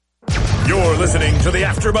You're listening to the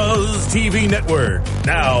AfterBuzz TV Network,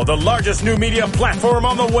 now the largest new media platform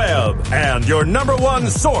on the web, and your number one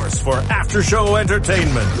source for after-show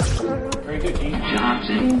entertainment. Very good, Gene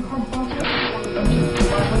Johnson.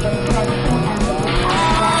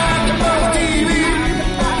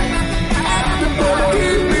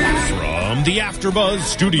 From the AfterBuzz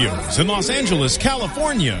Studios in Los Angeles,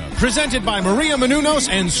 California, presented by Maria Menounos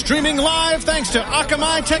and streaming live thanks to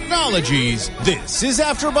Akamai Technologies, this is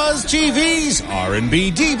AfterBuzz TV's R&B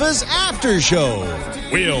Divas After Show.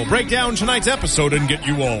 We'll break down tonight's episode and get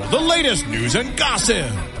you all the latest news and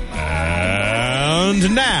gossip.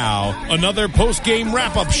 And now, another post-game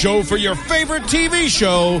wrap-up show for your favorite TV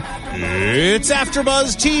show. It's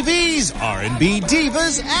AfterBuzz TV's R&B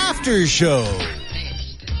Divas After Show.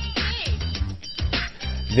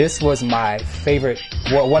 This was my favorite,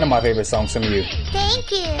 well, one of my favorite songs from you.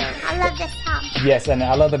 Thank you. I love this song. Yes, and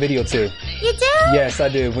I love the video too. You do? Yes, I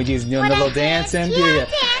do. When you're doing the little dancing. Yeah,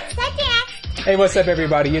 I dance. Hey, what's up,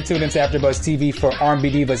 everybody? You're tuned into AfterBuzz TV for R&B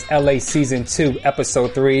Divas LA Season 2,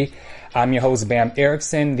 Episode 3. I'm your host, Bam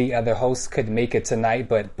Erickson. The other hosts couldn't make it tonight,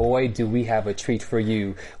 but boy, do we have a treat for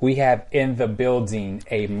you. We have in the building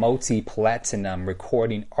a multi-platinum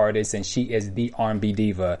recording artist, and she is the R&B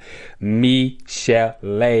diva, Michelle.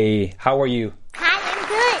 How are you? Hi, I'm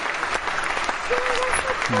good.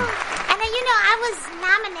 And then, you know, I was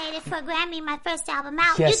nominated for a Grammy, my first album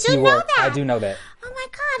out. Yes, you do know that? I do know that. Oh my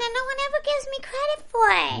God, and no one ever gives me credit for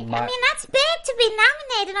it. I mean, that's big to be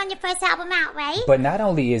nominated on your first album out, right? But not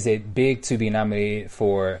only is it big to be nominated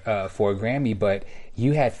for a Grammy, but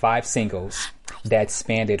you had 5 singles that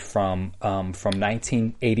spanned it from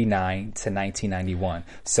 1989 to 1991.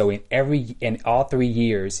 So in all 3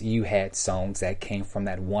 years, you had songs that came from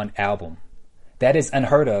that one album. That is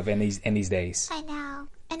unheard of in these days. I know,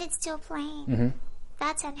 and it's still playing. Mm-hmm.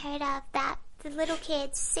 That's unheard of. That the little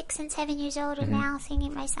kids, 6 and 7 years old, are now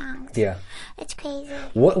singing my songs. Yeah, it's crazy.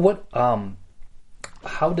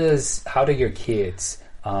 How do your kids?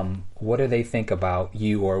 What do they think about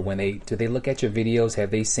you, or do they look at your videos?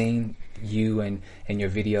 Have they seen you and your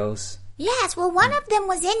videos? Yes, well, one of them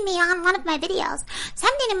was in me on one of my videos.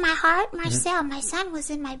 Something in my heart, Marcel, my son, was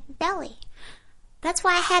in my belly. That's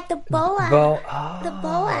why I had the boa. The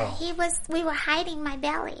boa. We were hiding my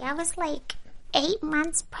belly. I was like 8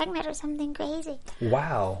 months pregnant or something crazy.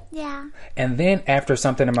 Wow. Yeah. And then after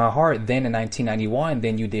Something in My Heart, then in 1991,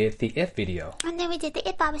 then you did the If video. And then we did the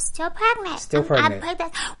If. I was still pregnant. Still pregnant. I'm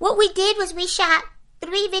pregnant. What we did was we shot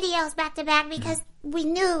 3 videos back to back because we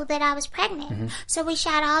knew that I was pregnant. Mm-hmm. So we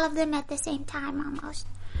shot all of them at the same time almost.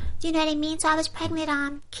 Do you know what I mean? So I was pregnant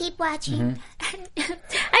on Keep Watching. Mm-hmm.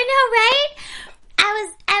 I know, right?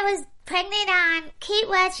 I was pregnant on Keep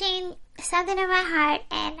Watching, Something in My Heart,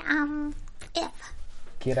 and If.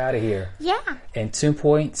 Get out of here. Yeah. And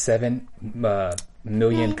 2.7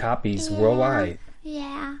 million copies worldwide.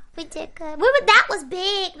 Yeah, we did good. That was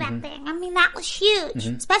big back then. I mean, that was huge,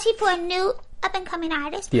 especially for a new up-and-coming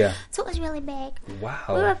artist. Yeah. So it was really big. Wow.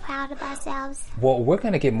 We were proud of ourselves. Well, we're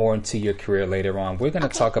going to get more into your career later on. We're going to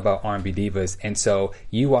talk about R&B divas. And so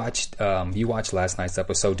you watched last night's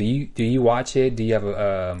episode. Do you watch it? Do you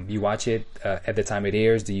have you watch it at the time it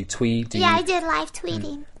airs? Do you tweet? I did live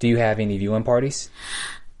tweeting. Do you have any viewing parties?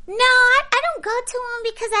 No, I don't go to them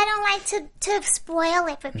because I don't like to spoil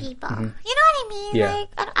it for people. You know what I mean? Yeah. Like,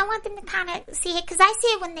 I want them to kind of see it because I see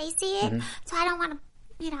it when they see it. So I don't want to,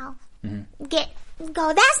 go,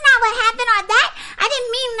 that's not what happened, or that, I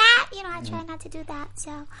didn't mean that. I try not to do that,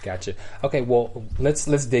 so. Gotcha. Okay, well, let's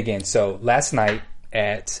dig in. So last night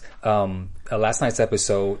at last night's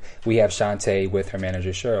episode, we have Shantae with her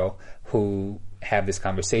manager, Cheryl, who have this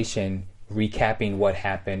conversation recapping what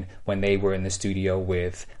happened when they were in the studio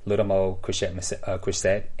with Little Mo,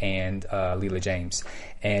 Chrisette, and Leela James.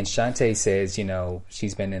 And Shantae says,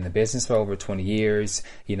 she's been in the business for over 20 years.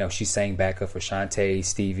 She sang backup for Shantae,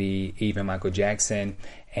 Stevie, even Michael Jackson.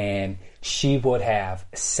 And she would have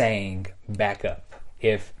sang backup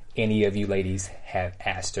if any of you ladies have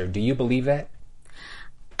asked her. Do you believe that?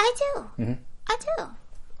 I do. I do.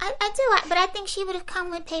 I do, but I think she would have come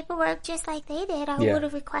with paperwork just like they did. I would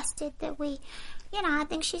have requested that we, I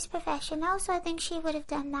think she's professional, so I think she would have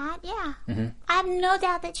done that, yeah. I have no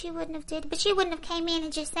doubt that she wouldn't have did, but she wouldn't have came in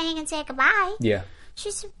and just sang and said goodbye. Yeah.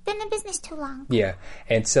 She's been in business too long. Yeah,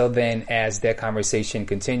 and so then as that conversation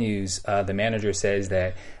continues, the manager says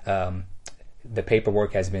that the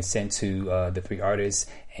paperwork has been sent to the 3 artists,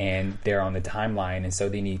 and they're on the timeline, and so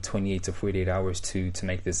they need 28 to 48 hours to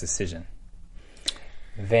make this decision.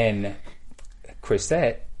 Then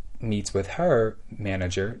Chrisette meets with her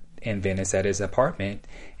manager in Venice at his apartment,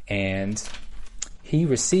 and he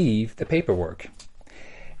received the paperwork.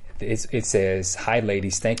 It says, "Hi,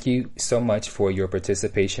 ladies. Thank you so much for your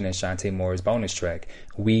participation in Shantae Moore's bonus track.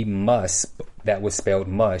 We must," that was spelled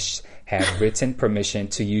mush, "have written permission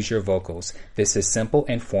to use your vocals. This is simple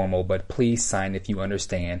and formal, but please sign if you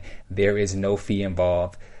understand. There is no fee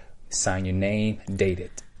involved. Sign your name, date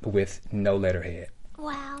it, with no letterhead."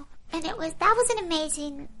 Wow. And that was an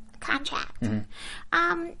amazing contract.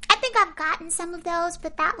 I think I've gotten some of those,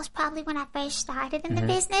 but that was probably when I first started in the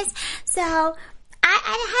business. So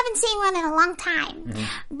I haven't seen one in a long time.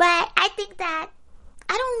 But I think that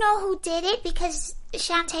I don't know who did it because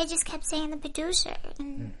Shantae just kept saying the producer,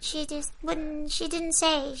 and she just wouldn't. She didn't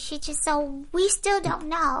say. So we still don't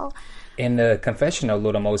know. In the confessional,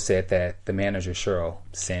 Lil Mo said that the manager Cheryl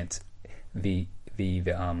sent the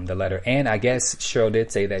letter, and I guess Cheryl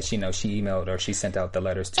did say that she emailed or she sent out the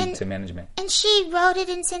letters to management, and she wrote it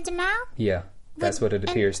and sent them out. Yeah, that's what it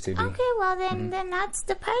appears to be. Okay, well then that's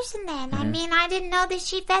the person then. I mean, I didn't know that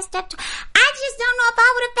she fessed up to. I just don't know if I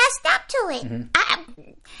would have fessed up to it.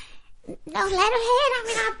 No letterhead. I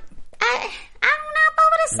mean, I don't know if I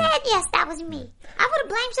would have said yes, that was me. I would have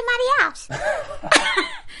blamed somebody else.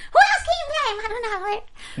 Who else can you blame? I don't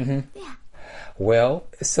know. Yeah. Well,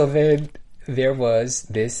 so then there was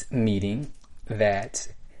this meeting that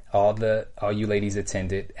all you ladies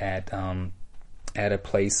attended at a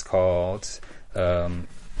place called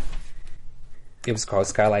it was called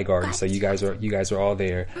Skylight Garden. So you guys are all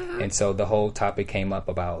there, and so the whole topic came up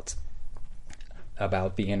about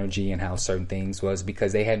the energy and how certain things was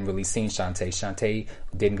because they hadn't really seen Shantae. Shantae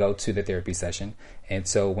didn't go to the therapy session, and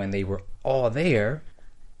so when they were all there,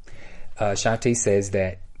 Shantae says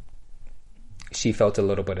that she felt a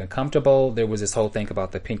little bit uncomfortable. There was this whole thing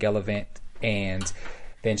about the pink elephant, and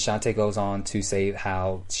then Shantae goes on to say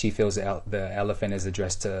how she feels the elephant is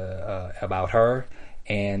addressed to about her,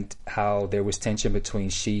 and how there was tension between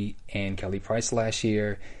she and Kelly Price last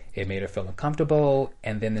year. It made her feel uncomfortable,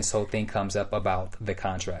 and then this whole thing comes up about the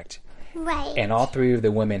contract. Right. And all three of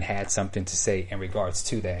the women had something to say in regards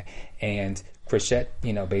to that. And Chrisette,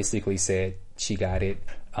 basically said she got it.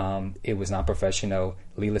 It was not professional.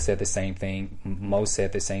 Leela said the same thing. Mo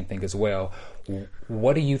said the same thing as well.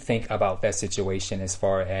 What do you think about that situation as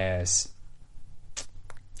far as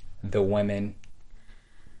the women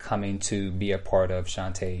coming to be a part of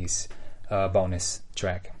Shantae's bonus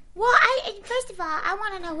track? Well, first of all, I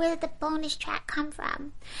want to know where did the bonus track come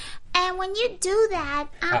from? And when you do that...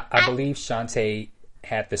 I believe Shantae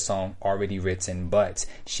had the song already written, but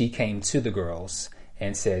she came to the girls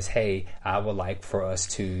and says, "Hey, I would like for us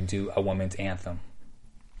to do a woman's anthem."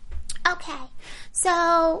 Okay.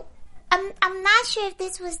 So, I'm not sure if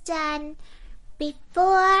this was done before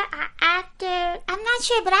or after. I'm not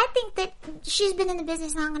sure, but I think that she's been in the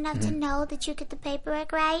business long enough to know that you get the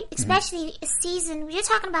paperwork right, especially you're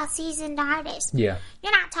talking about seasoned artists. Yeah.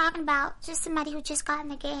 You're not talking about just somebody who just got in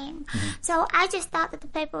the game. So I just thought that the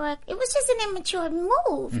paperwork, it was just an immature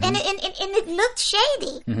move, and it looked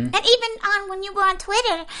shady. And even when you go on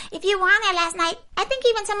Twitter, if you were on there last night, I think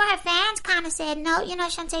even some of her fans kind of said, no,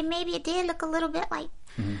 Shantae, maybe it did look a little bit like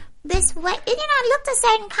this way. It looked a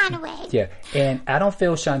certain kind of way. Yeah, and I don't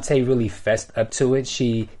feel Shantae really fessed up to it.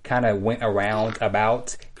 She kind of went around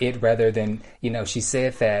about it rather than, she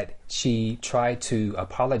said that she tried to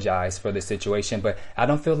apologize for the situation, but I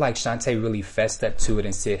don't feel like Shantae really fessed up to it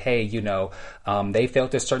and said, hey, they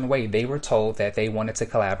felt a certain way. They were told that they wanted to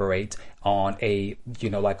collaborate on a,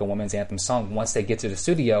 like a women's anthem song. Once they get to the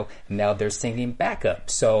studio, now they're singing backup.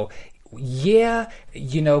 So yeah,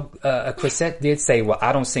 Chrisette did say, well,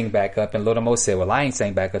 I don't sing backup, and Lil Mo said, well, I ain't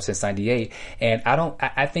sang backup since 98. And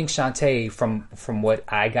I think Shantae, from what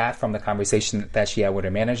I got from the conversation that she had with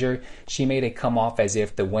her manager, she made it come off as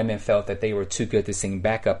if the women felt that they were too good to sing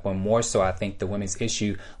backup, when more so I think the women's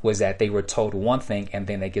issue was that they were told one thing and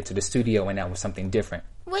then they get to the studio and that was something different.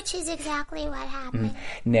 Which is exactly what happened.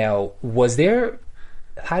 Now,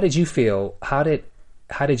 how did you feel?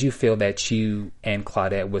 How did you feel that you and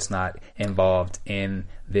Claudette was not involved in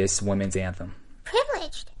this women's anthem?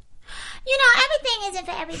 Privileged. Everything isn't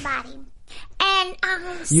for everybody. And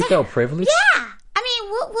you felt privileged? Yeah. I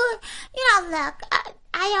mean, look,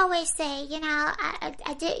 I always say,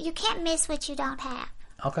 you can't miss what you don't have.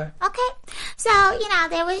 Okay. So,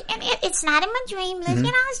 there was, and it's not in my dream list,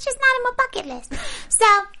 it's just not in my bucket list. So,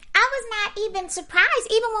 I was not even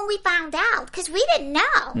surprised, even when we found out, because we didn't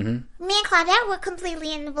know. Me and Claudette were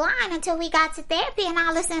completely in the blind until we got to therapy and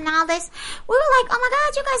all this. We were like, oh my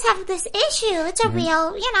God, you guys have this issue. It's a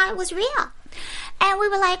real, it was real. And we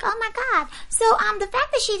were like, oh my God. So, the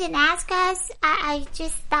fact that she didn't ask us, I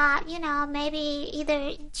just thought, maybe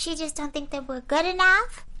either she just don't think that we're good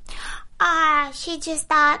enough, she just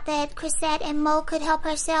thought that Chrisette and Mo could help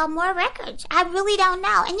her sell more records. I really don't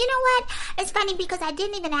know. And you know what? It's funny because I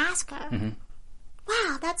didn't even ask her. Mm-hmm.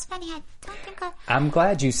 Wow, that's funny. I don't think I'm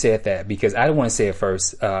glad you said that because I didn't want to say it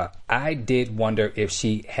first. I did wonder if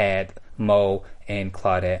she had Mo and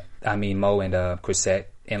Claudette. I mean, Mo and Chrisette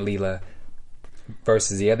and Leela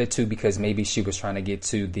versus the other two because maybe she was trying to get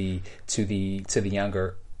to the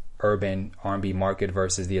younger urban R&B market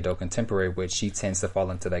versus the adult contemporary, which she tends to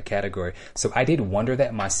fall into that category. So I did wonder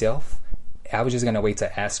that myself. I was just going to wait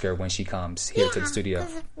to ask her when she comes here to the studio.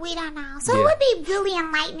 Because we don't know. So it would be really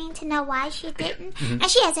enlightening to know why she didn't. Mm-hmm.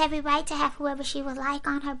 And she has every right to have whoever she would like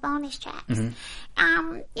on her bonus tracks.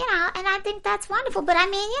 Mm-hmm. You know, and I think that's wonderful. But I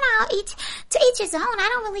mean, you know, to each his own. I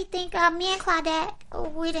don't really think me and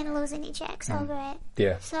Claudette, we didn't lose any checks over it.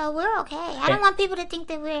 Yeah. So we're okay. I don't want people to think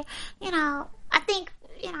that we're, you know, I think,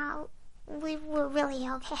 you know, we were really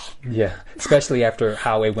okay. Yeah, especially after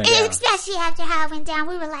how it went down. Especially after how it went down.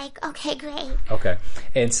 We were like, okay, great. Okay.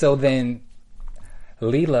 And so then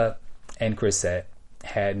Leela and Chrisette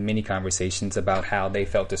had many conversations about how they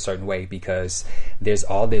felt a certain way because there's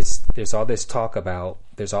all this talk about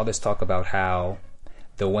how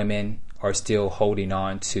the women are still holding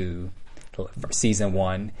on to season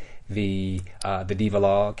 1, the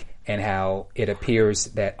Diva-Log, and how it appears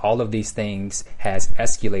that all of these things has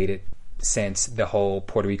escalated since the whole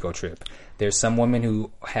Puerto Rico trip. There's some women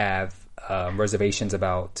who have reservations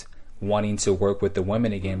about wanting to work with the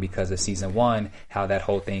women again because of season 1, how that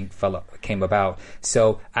whole thing came about.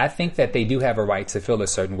 So I think that they do have a right to feel a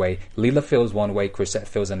certain way. Leela feels one way, Chrisette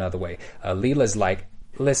feels another way. Leela's like,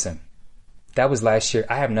 listen, that was last year.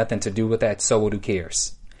 I have nothing to do with that, so who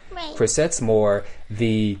cares? Right. Chrisette's more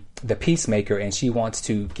the peacemaker, and she wants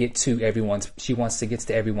to get to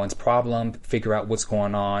everyone's problem, figure out what's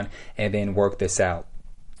going on, and then work this out.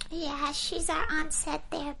 Yeah, she's our on-set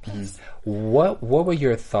therapist. What were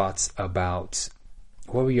your thoughts about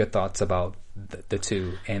the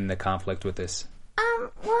two and the conflict with this?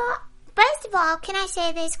 Well, first of all, can I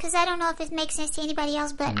say this? Because I don't know if it makes sense to anybody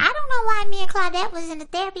else, but I don't know why me and Claudette was in a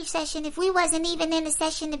therapy session if we wasn't even in a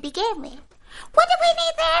session to begin with. What did we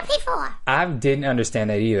need therapy for? I didn't understand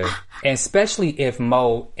that either. And especially if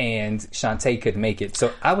Mo and Shantae could make it.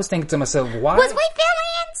 So I was thinking to myself, why? Was we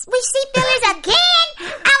fill-ins? We see fillers again?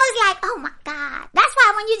 I was like, oh my God. That's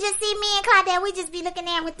why when you just see me and Claudette, we just be looking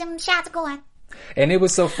there with them shots going. And it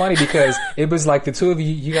was so funny because it was like the two of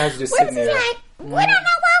you guys were just sitting there. Like, we don't know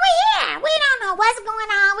why we're here. We don't know what's going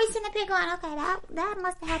on. We sitting up here going, okay, that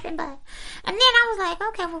must have happened, but... And then I was like,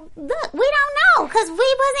 okay, well, look, we don't know because we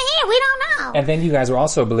wasn't here. We don't know. And then you guys were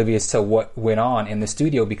also oblivious to what went on in the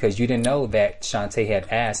studio because you didn't know that Shantae had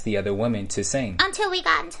asked the other women to sing. Until we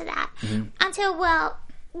got into that.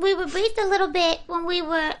 We were briefed a little bit when we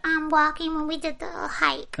were walking, when we did the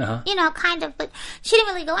hike. You know, kind of. But she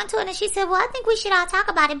didn't really go into it. And she said, well, I think we should all talk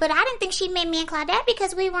about it. But I didn't think she meant me and Claudette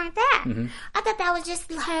because we weren't there. I thought that was just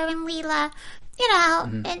her and Leela, you know,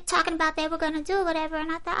 and talking about they were going to do whatever. And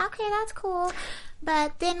I thought, okay, that's cool.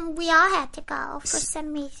 But then we all had to go for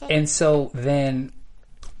some reason. And so then...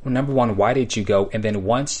 Number one, why did you go? And then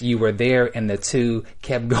once you were there and the two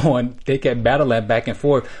kept going, they kept battling back and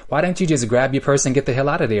forth. Why didn't you just grab your purse and get the hell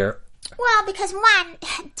out of there? Well, because one,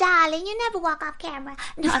 darling, you never walk off camera.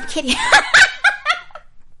 No, I'm kidding.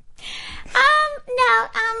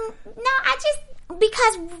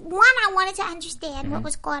 Because one, I wanted to understand what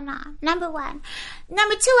was going on. Number one.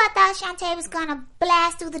 Number two, I thought Shantae was going to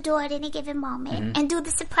blast through the door at any given moment and do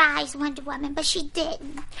the surprise Wonder Woman, but she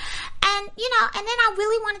didn't. And, you know, and then I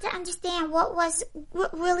really wanted to understand what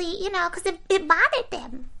really, you know, because it bothered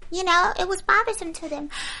them. You know, it was bothersome to them.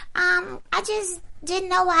 I just didn't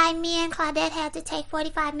know why me and Claudette had to take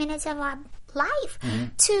 45 minutes of our life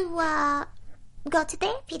to go to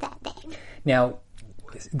therapy that day. Now,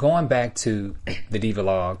 going back to the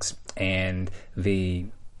Diva-Logs and the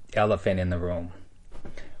elephant in the room,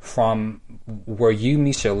 were you,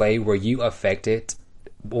 Michelle, were you affected?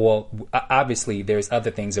 Well, obviously, there's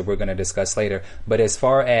other things that we're going to discuss later, but as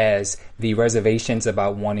far as the reservations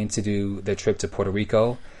about wanting to do the trip to Puerto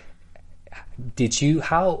Rico, did you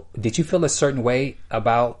feel a certain way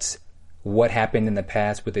about what happened in the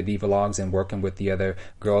past with the Diva-Logs and working with the other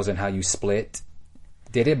girls and how you split?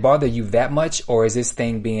 Did it bother you that much, or is this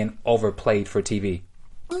thing being overplayed for TV?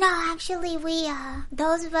 No, actually,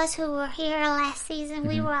 those of us who were here last season,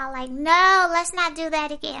 we were all like, no, let's not do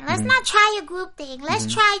that again. Let's not try a group thing.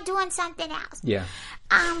 Let's try doing something else. Yeah.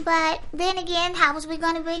 But then again, how was we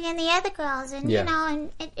going to bring in the other girls? And, you know,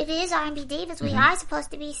 and it is R&B Divas. We are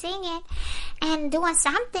supposed to be singing and doing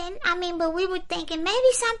something. I mean, but we were thinking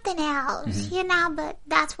maybe something else, you know, but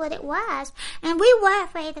that's what it was. And we were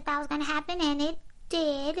afraid that was going to happen, and it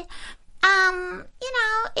did. You know,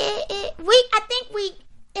 I think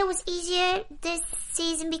it was easier this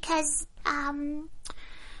season because,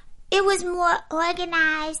 it was more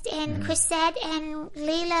organized, and Chrisette and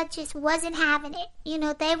Leela just wasn't having it. You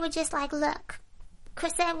know, they were just like, look,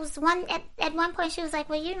 Chrisette was at one point she was like,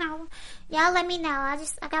 well, you know, y'all let me know. I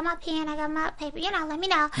got my pen, I got my paper, you know, let me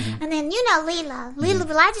know. And then, you know, Leela,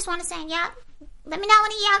 well, I just want to say, y'all, let me know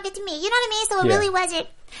when y'all get to me. You know what I mean? So it really wasn't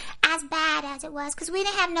as bad as it was because we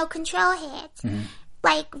didn't have no control heads,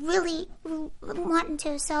 like really wanting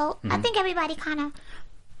to. So I think everybody kind of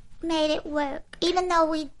made it work, even though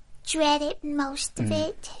we dreaded most of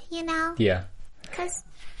it, you know? Yeah.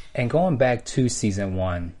 And going back to season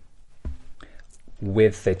 1,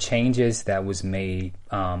 with the changes that was made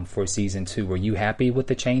for season 2, were you happy with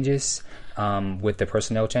the changes, with the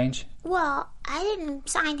personnel change? Well, I didn't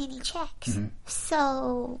sign any checks,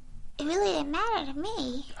 so it really didn't matter to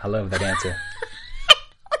me. I love that answer.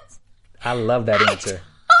 I love that answer.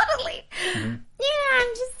 Totally. Yeah, I'm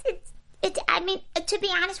just... I mean, to be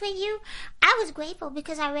honest with you, I was grateful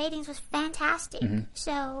because our ratings was fantastic.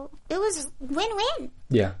 So it was win-win.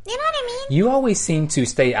 Yeah. You know what I mean? You always seem to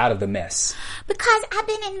stay out of the mess. Because I've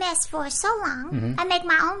been in mess for so long. I make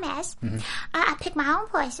my own mess. I pick my own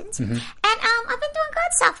poisons. And I've been doing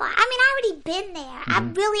good so far. I mean, I already been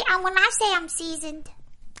there. When I say I'm seasoned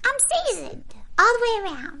all the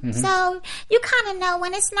way around. So you kind of know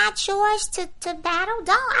when it's not yours to battle.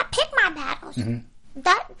 I pick my battles.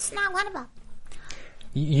 That's not one of them.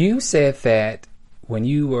 You said that when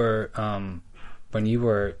you were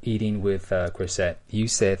eating with Chrisette, you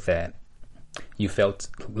said that you felt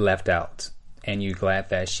left out, and you're glad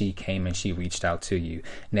that she came and she reached out to you.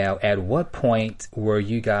 Now, at what point were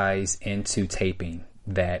you guys into taping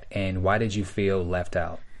that, and why did you feel left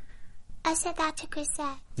out? I said that to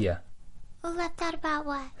Chrisette. Yeah. Well, left out about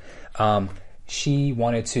what? She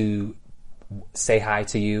wanted to say hi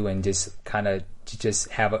to you and just kind of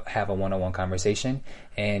have a one-on-one conversation,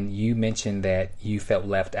 and you mentioned that you felt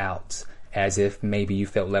left out, as if maybe you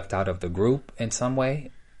felt left out of the group in some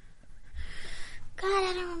way. God,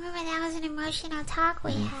 I don't remember. That was an emotional talk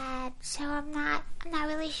we had, so I'm not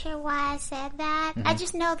really sure why I said that. I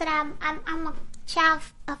just know that I'm a child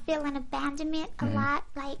of feeling abandonment a lot,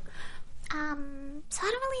 like so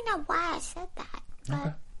I don't really know why I said that,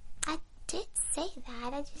 but I did say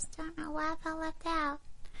that. I just don't know why I felt left out.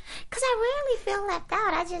 Because I rarely feel left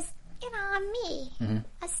out. I just, you know, I'm me.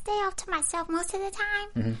 I stay off to myself most of the time.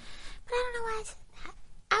 But I don't know why I said that.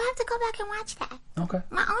 I'll have to go back and watch that. Okay.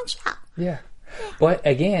 My own show. Yeah. But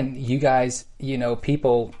again, you guys, you know,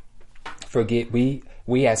 people forget, we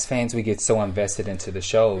as fans, we get so invested into the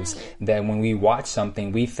shows that when we watch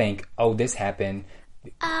something, we think, oh, this happened.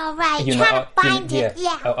 Oh, right. You trying to find it.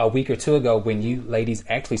 Yeah. A week or two ago, when you ladies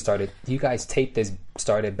actually started, you guys taped this,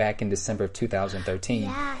 started back in December of 2013.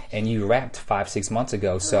 Yeah. And you wrapped 5-6 months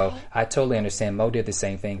ago. So I totally understand. Mo did the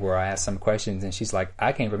same thing where I asked some questions and she's like,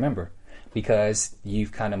 I can't remember, because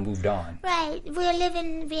you've kind of moved on. Right. We're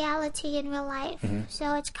living reality in real life.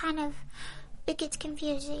 So it's kind of, it gets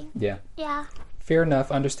confusing. Yeah. Yeah. Fair enough.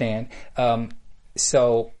 Understand.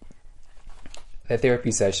 So the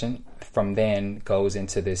therapy session from then goes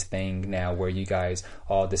into this thing now where you guys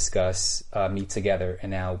all discuss, meet together,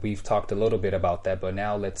 and now we've talked a little bit about that, but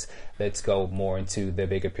now let's go more into the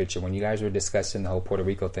bigger picture. When you guys were discussing the whole Puerto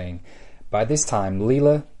Rico thing, by this time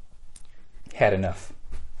Leela had enough.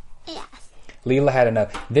 Yes. Leela had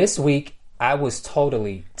enough. This week I was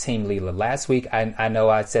totally Team Leela. Last week I know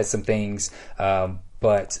I said some things,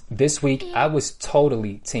 but this week I was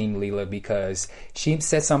totally Team Leela because she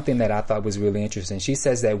said something that I thought was really interesting. She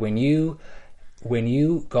says that when you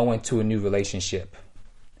go into a new relationship,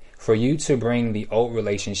 for you to bring the old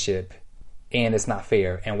relationship in, it's not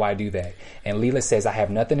fair. And why do that? And Leela says, I have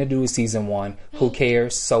nothing to do with season 1. Who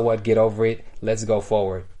cares? So what? Get over it. Let's go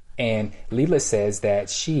forward. And Leela says that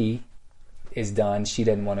she is done. She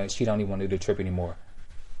don't even want to do the trip anymore.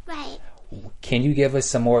 Right. Can you give us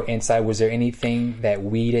some more insight? Was there anything that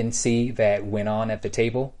we didn't see that went on at the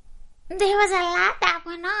table? There was a lot that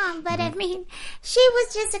went on, but I mean, she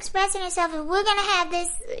was just expressing herself. If we're going to have this,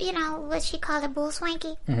 you know, what she called a bull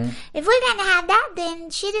swanky, if we're going to have that, then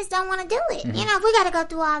she just don't want to do it. You know, if we got to go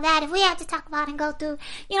through all that, if we have to talk about and go through,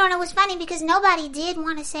 you know, and it was funny because nobody did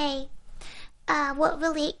want to say what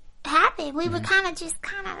really happened. We were I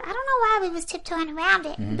don't know why we was tiptoeing around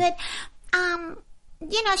it, but,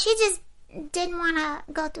 you know, she just didn't want to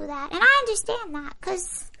go through that. And I understand that,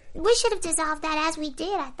 because we should have dissolved that as we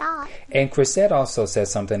did, I thought. And Chrisette also said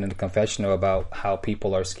something in the confessional about how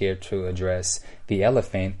people are scared to address the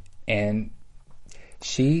elephant, and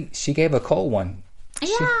she gave a cold one.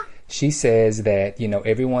 Yeah. She says that, you know,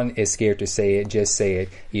 everyone is scared to say it, just say it.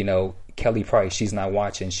 You know, Kelly Price, she's not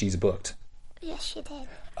watching, she's booked. Yes, she did.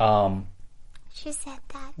 She said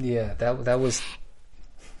that. Yeah, that was...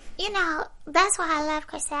 You know, that's why I love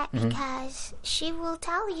Chrisette, because she will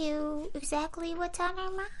tell you exactly what's on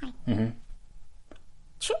her mind. Mm-hmm.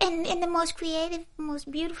 And in the most creative, most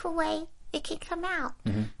beautiful way it can come out.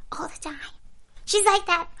 Mm-hmm. All the time. She's like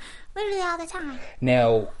that literally all the time.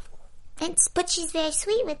 Now... But she's very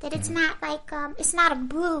sweet with it. It's not like, it's not a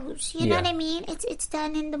bruise. You know what I mean? It's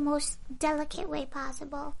done in the most delicate way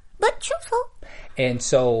possible. But truthful. And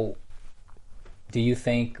so, do you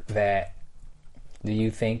think that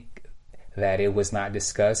it was not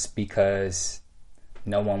discussed because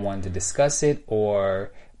no one wanted to discuss it,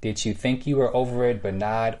 or did you think you were over it but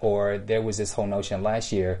not, or there was this whole notion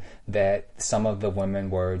last year that some of the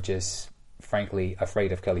women were just frankly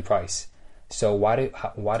afraid of Kelly Price? So why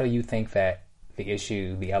do you think that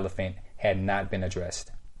the elephant, had not been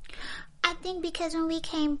addressed? I think because when we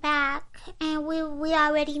came back and we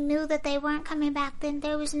already knew that they weren't coming back, then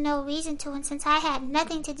there was no reason to. And since I had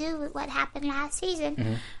nothing to do with what happened last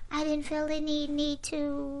season, I didn't feel the need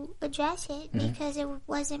to address it because it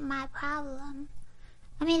wasn't my problem.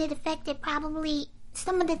 I mean, it affected probably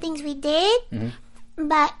some of the things we did,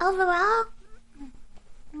 but overall,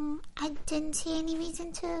 I didn't see any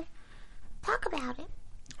reason to talk about it.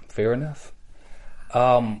 Fair enough.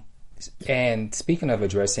 And speaking of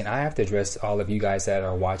addressing, I have to address all of you guys that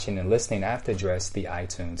are watching and listening. I have to address the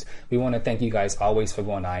iTunes. We want to thank you guys always for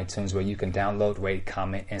going to iTunes, where you can download, rate,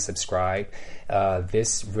 comment, and subscribe.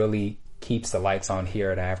 This really keeps the lights on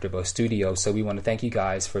here at AfterBuzz Studio. So we want to thank you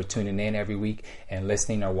guys for tuning in every week and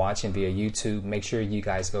listening or watching via YouTube. Make sure you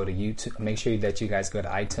guys go to YouTube. Make sure that you guys go to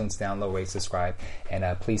iTunes, download, rate, subscribe, and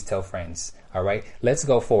please tell friends. All right, let's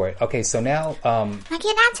go for it. Okay, so now I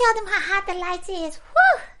cannot tell them how hot the lights is.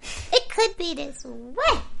 Whew, it could be this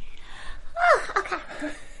way. Oh, okay.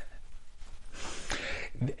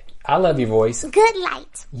 I love your voice. Good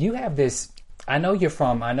light. You have this. I know you're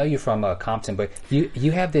from Compton, but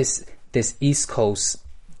you have this East Coast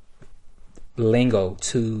lingo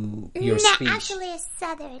to your speech. No, actually, it's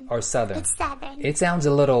Southern. Or Southern. It's Southern. It sounds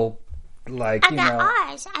a little like, I got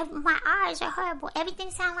R's. My R's are horrible.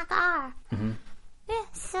 Everything sounds like R. Mm-hmm. Yeah,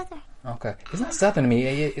 Southern. Okay, it's not Southern to me.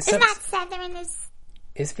 It's not Southern.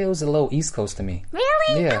 It feels a little East Coast to me.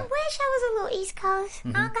 Really? Yeah. I wish I was a little East Coast.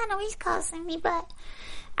 I don't got no East Coast in me, but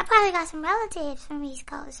I probably got some relatives from East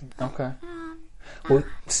Coast. But, okay. Well,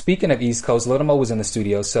 speaking of East Coast, Little Mo was in the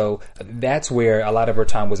studio, so that's where a lot of her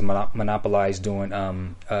time was monopolized doing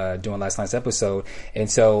last night's episode. And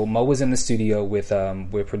so Mo was in the studio with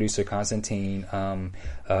producer Constantine,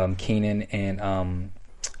 Keenan, and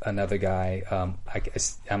another guy.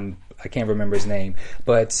 I can't remember his name,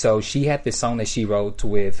 but so she had this song that she wrote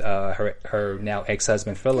with her now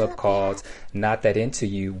ex-husband Philip called "Not That Into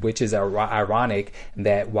You," which is ironic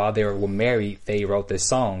that while they were married, they wrote this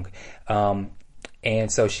song.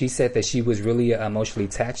 And so she said that she was really emotionally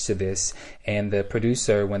attached to this. And the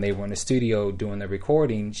producer, when they were in the studio doing the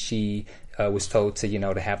recording, she was told to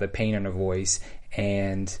have the pain in her voice,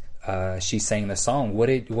 and she sang the song. What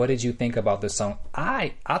did you think about the song?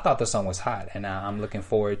 I thought the song was hot, and I'm looking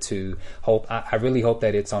forward to I really hope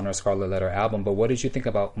that it's on her Scarlet Letter album. But what did you think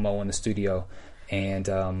about Mo in the studio and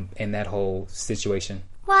that whole situation?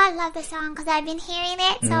 Well, I love the song because I've been hearing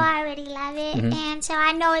it, so I already love it, and so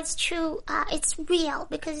I know it's true. It's real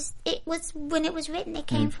because it was when it was written. It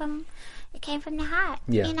came from the heart,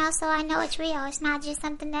 So I know it's real. It's not just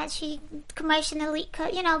something that she commercialized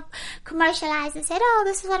and said, "Oh,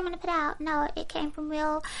 this is what I'm going to put out." No, it came from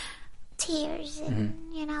real tears and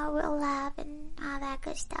real love and all that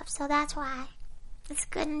good stuff. So that's why it's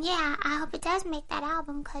good. And yeah, I hope it does make that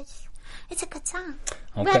album because it's a good song.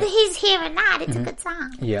 Okay. Whether he's here or not, it's a good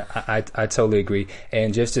song. Yeah, I totally agree.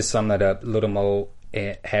 And just to sum that up, Little Mo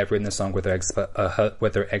had written the song with her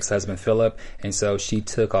ex-husband Philip, and so she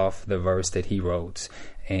took off the verse that he wrote.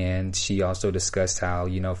 And she also discussed how,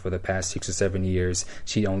 for the past 6 or 7 years,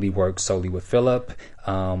 she only worked solely with Philip,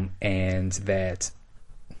 and that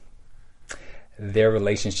their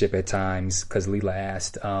relationship at times, because Leela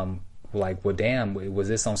asked, well, damn, was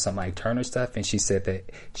this on some Ike Turner stuff? And she said that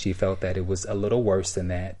she felt that it was a little worse than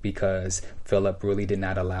that because Philip really did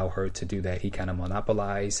not allow her to do that. He kind of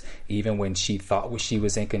monopolized. Even when she thought she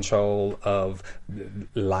was in control of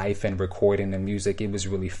life and recording the music, it was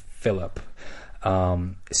really Philip.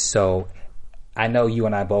 So I know you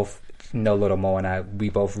and I both know Little Mo, and we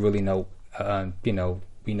both really know, we know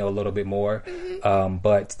a little bit more.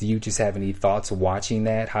 But do you just have any thoughts watching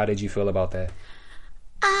that? How did you feel about that?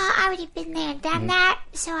 I already been there and done that,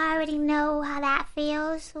 so I already know how that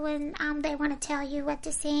feels when they want to tell you what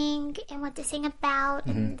to sing and what to sing about,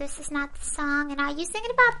 and this is not the song, and are you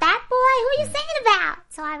singing about that boy? Who are you singing about?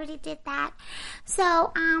 So I already did that.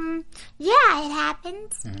 So, yeah, it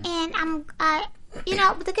happens, and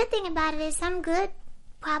the good thing about it is some good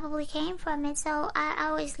probably came from it, so I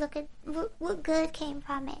always look at what good came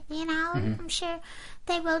from it, I'm sure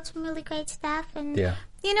they wrote some really great stuff, and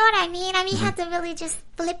you know what I mean? You had to really just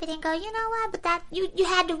flip it and go, you know what, but that you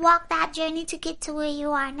had to walk that journey to get to where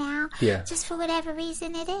you are now, just for whatever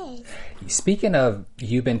reason it is. Speaking of,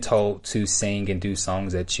 you've been told to sing and do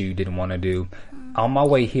songs that you didn't want to do. On my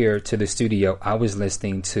way here to the studio, I was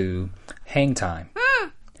listening to Hang Time,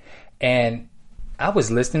 and I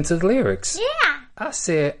was listening to the lyrics. Yeah. I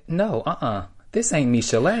said, no, this ain't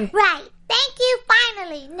Michelet. Right. Thank you,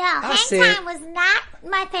 finally. No, Hang Time was not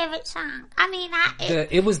my favorite song.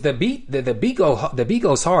 It was the beat. The beat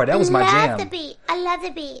goes hard. That was my jam. I love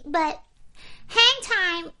the beat. But Hang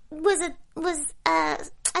Time was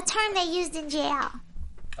a term they used in jail.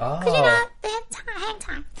 Oh. Because, they had hang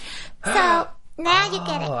time. So now you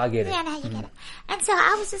get it. Oh, I get it. Yeah, now you get it. And so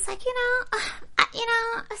I was just like,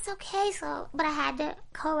 it's okay. So, but I had to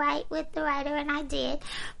co-write with the writer, and I did.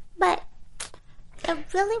 But it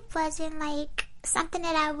really wasn't like something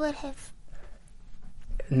that I would have.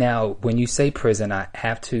 Now, when you say prison, I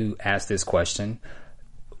have to ask this question.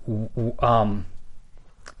 Did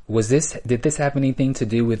this have anything to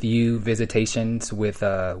do with you visitations with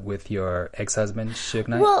your ex-husband, Suge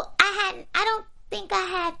Knight? Well, I don't think I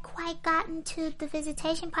had quite gotten to the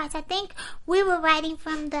visitation parts. I think we were writing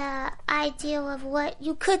from the ideal of what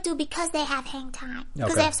you could do because they have hang time.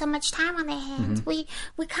 Because they have so much time on their hands. We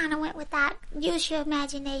kind of went with that use your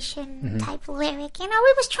imagination type of lyric. We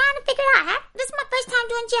was trying to figure it out. This is my first time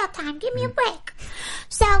doing jail time. Give me a break.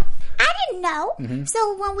 So I didn't know.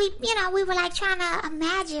 So when we were like trying to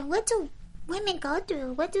imagine, what do women go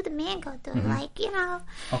through? What do the men go through?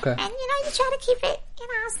 Okay. And you try to keep it,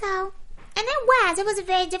 so. And it was a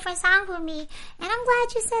very different song for me. And I'm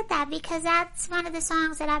glad you said that, because that's one of the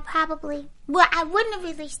songs that I wouldn't have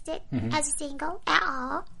released it as a single at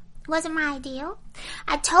all. It wasn't my ideal.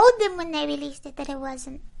 I told them when they released it that it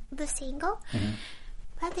wasn't the single.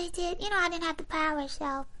 But they did, I didn't have the power,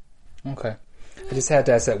 so. Okay. I just had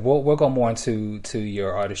to ask that. We'll go more into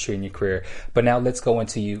your artistry and your career, but now let's go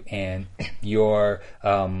into you and your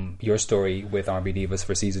story with R&B Divas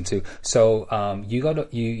for season 2. So you arrive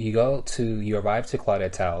to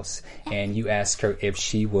Claudette's house and you ask her if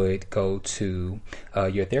she would go to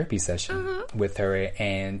your therapy session with her,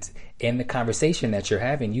 and in the conversation that you're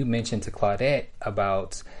having, you mentioned to Claudette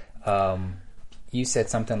about. You said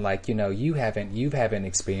something like, you haven't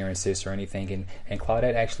experienced this or anything, and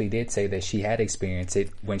Claudette actually did say that she had experienced it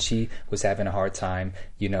when she was having a hard time,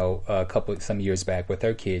 some years back with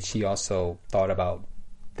her kids. She also thought about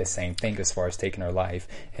the same thing as far as taking her life,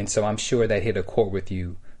 and so I'm sure that hit a chord with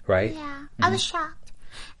you, right? Yeah, I was shocked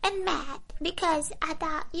and mad because I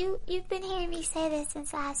thought you've been hearing me say this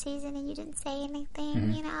since last season, and you didn't say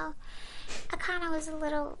anything. I kind of was a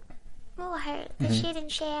little hurt that she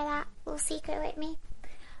didn't share that little secret with me.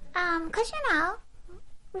 Because,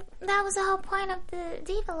 that was the whole point of the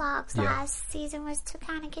Divalogs last season, was to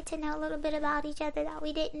kind of get to know a little bit about each other that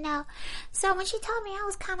we didn't know. So when she told me, I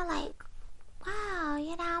was kind of like,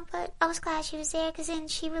 wow, but I was glad she was there, because then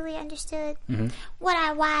she really understood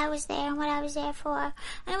why I was there and what I was there for.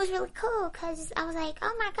 And it was really cool, because I was like,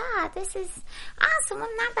 oh my God, this is awesome.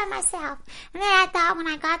 I'm not by myself. And then I thought when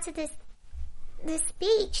I got to this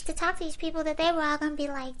speech to talk to these people that they were all going to be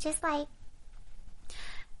like, just like,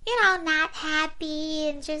 not happy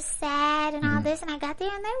and just sad and all this. And I got there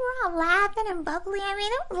and they were all laughing and bubbly. I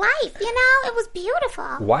mean, it was life, it was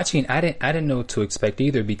beautiful. Watching, I didn't know what to expect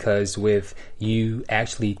either, because with you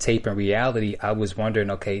actually taping reality, I was wondering,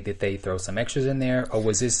 okay, did they throw some extras in there, or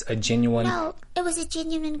was this a genuine? No, it was a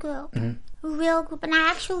genuine group. Real group, and I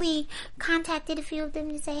actually contacted a few of them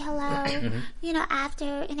to say hello, after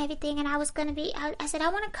and everything. And I was going to be, I said I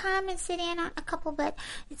want to come and sit in on a couple, but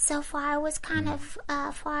so far it was kind of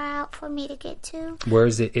far out for me to get to. Where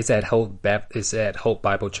is it? It's at Hope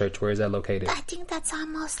Bible Church. Where is that located? I think that's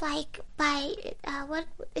almost like by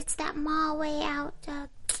it's that mall way out.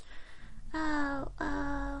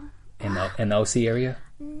 In the OC area?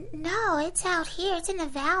 No, it's out here. It's in the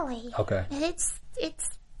valley. Okay.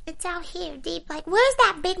 It's out here deep. Like, where's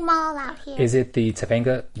that big mall out here? Is it the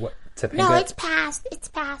Topanga? What, Topanga? No, it's past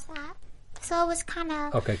that. So it was kind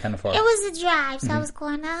of... Okay, kind of far. It was a drive, so I was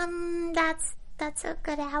going, that's a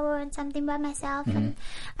good hour and something by myself. And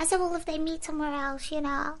I said, well, if they meet somewhere else,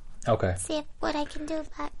 Okay. see what I can do.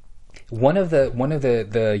 But one of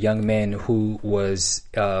the young men who was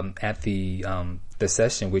at the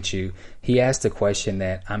session with you, he asked a question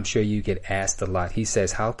that I'm sure you get asked a lot. He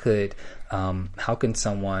says, how can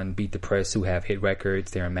someone be depressed who have hit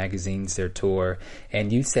records, they're in magazines, they're tour?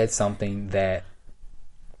 And you said something that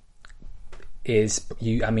is,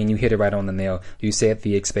 you hit it right on the nail. You said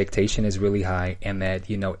the expectation is really high, and that,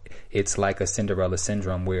 it's like a Cinderella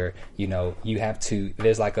syndrome where, you have to,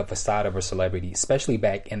 there's like a facade of a celebrity, especially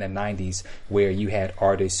back in the 90s where you had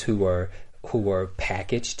artists who were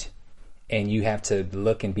packaged and you have to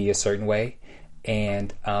look and be a certain way.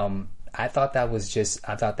 And, I thought that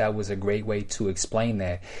was a great way to explain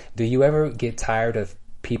that. Do you ever get tired of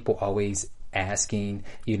people always asking,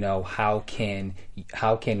 how can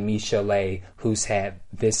Michel'le, who's had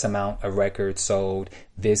this amount of records sold,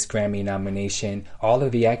 this Grammy nomination, all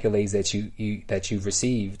of the accolades that you've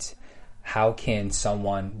received, how can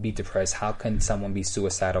someone be depressed? How can someone be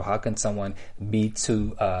suicidal? How can someone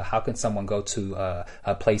go to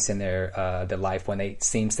a place in their life when they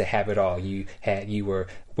seems to have it all? You were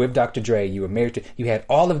with Dr. Dre, you were married you had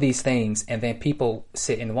all of these things, and then people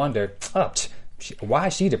sit and wonder, why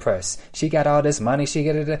is she depressed? She got all this money,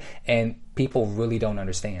 and people really don't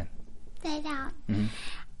understand. They don't.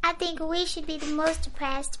 I think we should be the most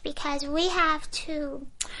depressed because we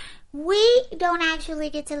don't actually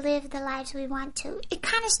get to live the lives we want to. It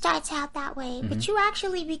kind of starts out that way, but you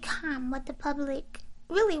actually become what the public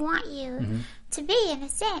really want you to be, in a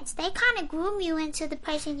sense. They kind of groom you into the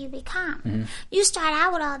person you become. You start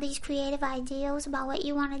out with all these creative ideals about what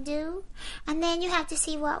you want to do, and then you have to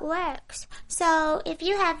see what works. So if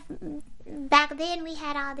you have... Back then, we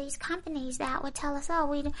had all these companies that would tell us,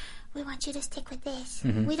 we want you to stick with this.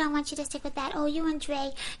 We don't want you to stick with that. Oh, you and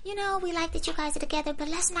Dre, we like that you guys are together, but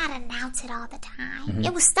let's not announce it all the time.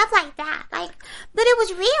 It was stuff like that. But it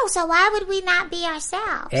was real, so why would we not be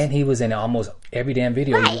ourselves? And he was in almost every damn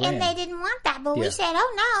video. Right, and they didn't want that. But we said,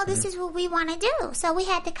 oh, no, this is what we want to do. So we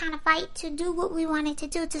had to kind of fight to do what we wanted to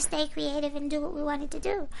do, to stay creative and do what we wanted to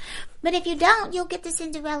do. But if you don't, you'll get the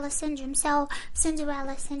Cinderella syndrome.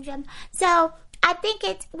 So I think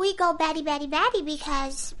we go batty, batty, batty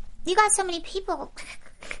because you got so many people, all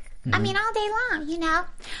day long,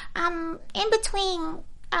 in between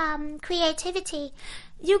creativity,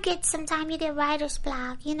 you get writer's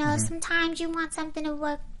block, sometimes you want something to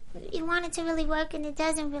work, you want it to really work and it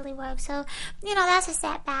doesn't really work. So, that's a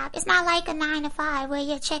setback. It's not like a 9 to 5 where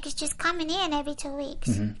your check is just coming in every 2 weeks.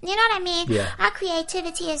 You know what I mean? Yeah. Our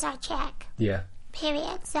creativity is our check. Yeah.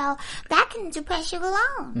 Period. So that can depress you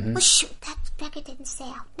alone. Well, shoot, that record didn't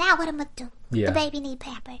sell. Now what am I gonna do? Yeah. The baby need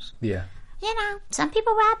Pampers. Yeah. Some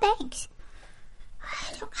people rob banks.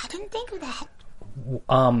 I didn't think of that.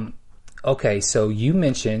 Okay, so you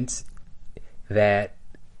mentioned that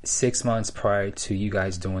 6 months prior to you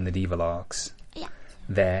guys doing the Divalogs,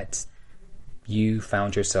 that you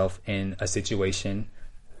found yourself in a situation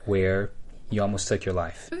where you almost took your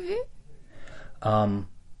life.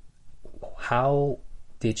 How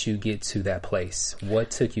did you get to that place? What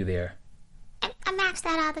took you there? I max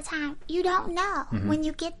that all the time. You don't know when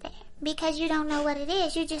you get there because you don't know what it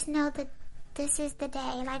is. You just know that this is the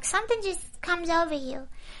day. Like something just comes over you,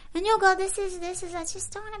 and you'll go, "This is. I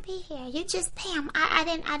just don't want to be here." You just, Pam.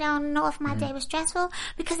 I don't know if my day was stressful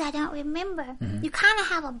because I don't remember. You kind of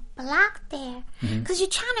have a block there because you're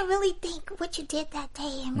trying to really think what you did that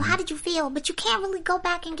day and how did you feel, but you can't really go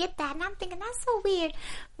back and get that. And I'm thinking that's so weird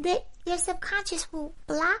that your subconscious will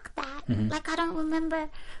block that. Like I don't remember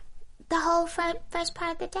the whole first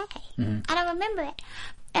part of the day. I don't remember it,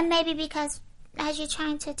 and maybe because as you're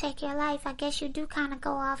trying to take your life, I guess you do kind of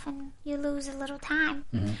go off and you lose a little time.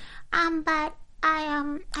 But I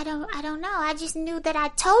don't know. I just knew that I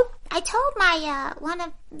told my one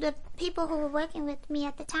of the people who were working with me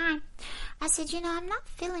at the time. I said, I'm not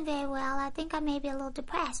feeling very well. I think I may be a little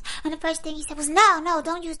depressed. And the first thing he said was, no,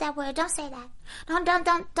 don't use that word. Don't say that.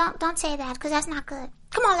 Don't say that because that's not good.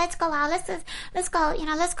 Come on, let's go out. Let's go.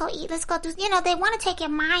 Let's go eat. Let's go do. They want to take your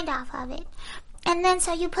mind off of it. And then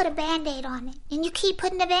so you put a Band-Aid on it. And you keep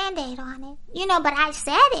putting a Band-Aid on it. But I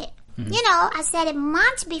said it. I said it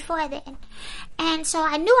months before then. And so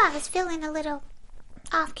I knew I was feeling a little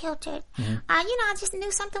off-kiltered. I just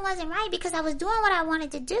knew something wasn't right because I was doing what I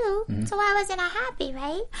wanted to do. So I wasn't happy,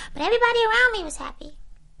 right? But everybody around me was happy.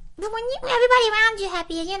 But when everybody around you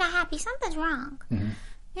happy and you're not happy, something's wrong.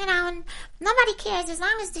 And nobody cares as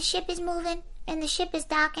long as the ship is moving and the ship is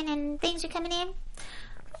docking and things are coming in.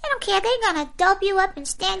 They don't care. They're going to dope you up and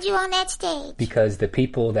stand you on that stage. Because the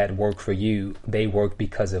people that work for you, they work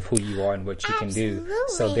because of who you are and what you can do.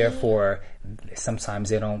 So therefore, sometimes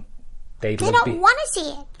they don't want to see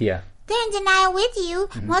it. Yeah. They're in denial with you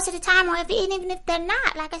most of the time, or even if they're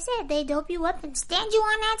not. Like I said, they dope you up and stand you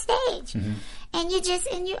on that stage. And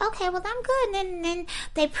you okay, well, I'm good. And then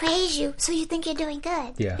they praise you, so you think you're doing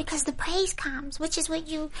good. Yeah. Because the praise comes, which is what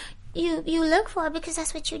you look for, because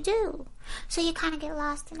that's what you do. So you kind of get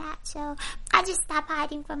lost in that. So I just stopped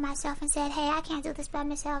hiding from myself and said, hey, I can't do this by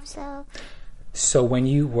myself. So when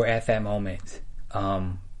you were at that moment,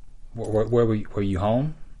 where were you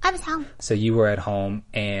home? I was home. So you were at home,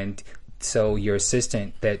 and so your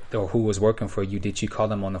assistant who was working for you, did you call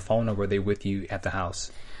them on the phone, or were they with you at the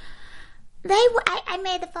house? I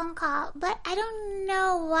made the phone call, but I don't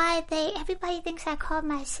know why everybody thinks I called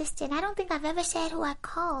my assistant. I don't think I've ever said who I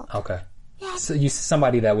called. Okay. Yeah. So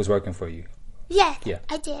somebody that was working for you. Yes, yeah.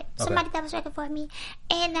 I did. Okay. Somebody that was working for me.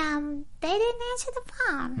 And they didn't answer the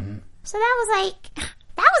phone. So that was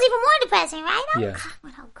that was even more depressing, right?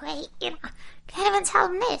 Oh, great. Can't even tell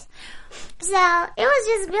them this. So it was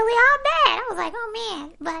just really all bad. I was like, oh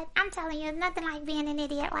man. But I'm telling you, nothing like being an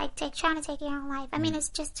idiot, trying to take your own life. I mean, it's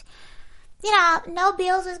just, no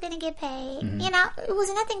bills was going to get paid. It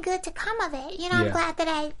was nothing good to come of it. I'm glad that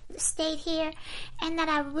I stayed here and that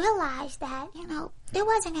I realized that, it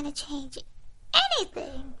wasn't going to change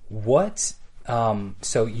anything. What?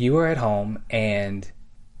 So you were at home, and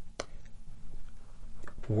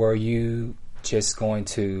were you just going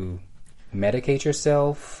to medicate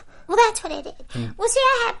yourself? Well, that's what I did. Well, see,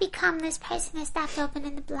 I had become this person that stopped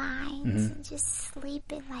opening the blinds and just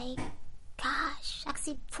sleeping gosh, I could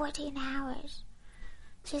sleep 14 hours.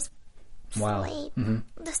 Just sleep.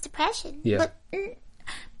 This depression. Yeah. But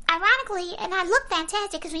ironically, and I look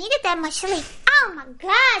fantastic, because when you get that much sleep, oh my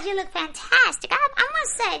God, you look fantastic. I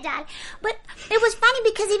must say, Dottie. But it was funny,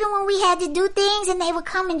 because even when we had to do things and they would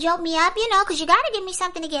come and joke me up, because you got to give me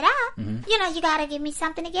something to get up. You got to give me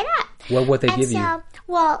something to get up. Well, what they give you?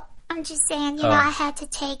 Well, I'm just saying, I had to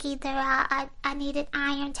take either, I needed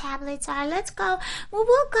iron tablets, or let's go,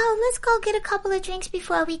 let's go get a couple of drinks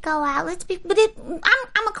before we go out.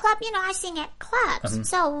 I'm a club, I sing at clubs.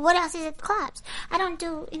 So what else is at clubs? I don't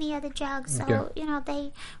do any other drugs. So,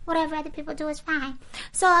 whatever other people do is fine.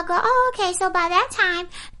 So I go, oh, okay. So by that time,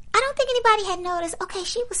 I don't think anybody had noticed, okay,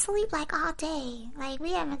 she was asleep all day.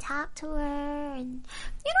 We haven't talked to her, and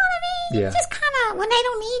you know what I mean? Yeah. Just kind of, when they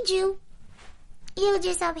don't need you, you're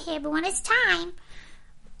just over here. But when it's time,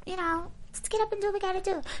 let's get up and do what we gotta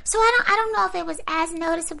do. So I don't know if it was as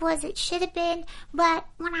noticeable as it should have been, but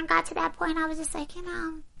when I got to that point, I was just like,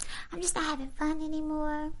 I'm just not having fun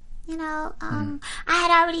anymore. I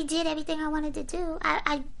had already did everything I wanted to do.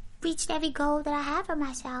 I reached every goal that I had for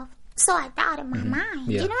myself. So I thought in my mind.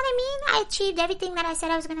 Yeah. You know what I mean? I achieved everything that I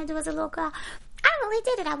said I was gonna do as a little girl. I really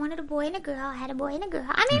did it. I wanted a boy and a girl. I had a boy and a girl.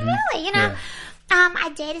 I mean, really, Yeah.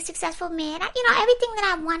 I dated successful men. Everything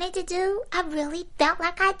that I wanted to do, I really felt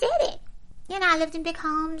like I did it. I lived in big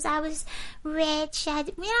homes. I was rich.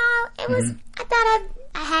 It was, I thought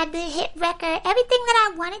I had the hit record. Everything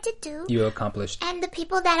that I wanted to do. You accomplished. And the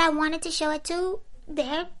people that I wanted to show it to,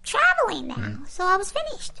 they're traveling now. So I was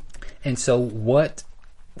finished. And so what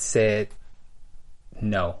said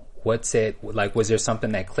no? What said, was there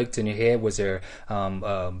something that clicked in your head? Was there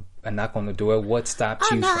a knock on the door? What stopped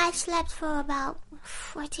you? Oh, no, I slept for about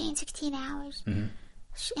 14, 16 hours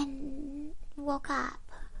and woke up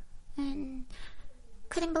and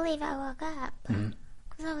couldn't believe I woke up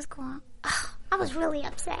because I was I was really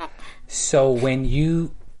upset. So when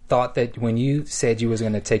you said you was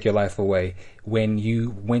going to take your life away, when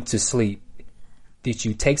you went to sleep, did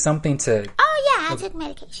you take something to... Oh, yeah, I took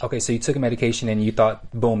medication. Okay, so you took a medication and you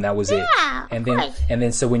thought, boom, that was it. Yeah, and of then, course. And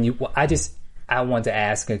then, so when you... I wanted to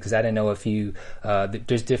ask, because I didn't know if you...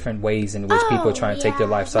 there's different ways in which people are trying to take their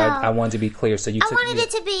life, so I wanted to be clear. So you I wanted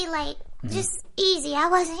it to be, just easy. I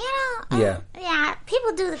wasn't, Yeah,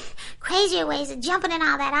 people do the crazier ways of jumping and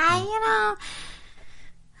all that.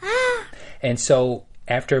 And so...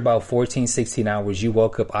 After about 14, 16 hours, you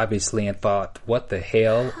woke up, obviously, and thought, what the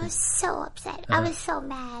hell? I was so upset. I was so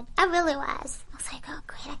mad. I really was. I was like, oh,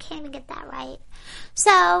 great, I can't even get that right.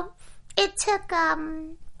 So, it took,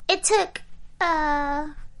 the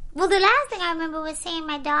last thing I remember was seeing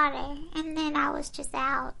my daughter, and then I was just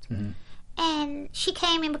out. And she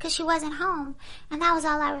came in because she wasn't home, and that was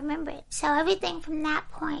all I remembered. So, everything from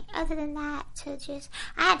that point, other than that,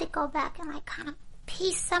 I had to go back and, kind of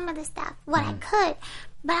piece some of the stuff, I could,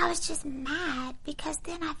 but I was just mad because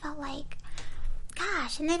then I felt like,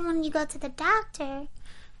 gosh, and then when you go to the doctor,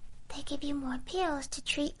 they give you more pills to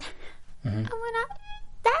treat. And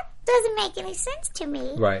that doesn't make any sense to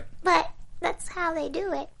me. Right. But that's how they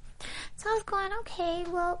do it. So I was going, okay,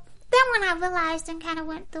 well, then when I realized and kind of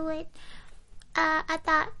went through it, I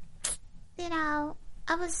thought, you know,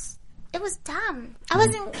 it was dumb. I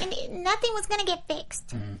wasn't, nothing was going to get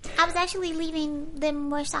fixed. I was actually leaving them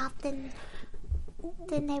worse off than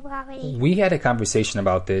they were already. We had a conversation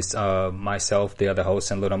about this, myself, the other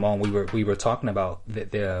host, and Little Moan. We were talking about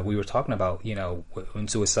you know,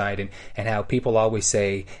 suicide and how people always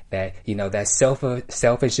say that, you know, that's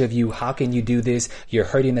selfish of you. How can you do this? You're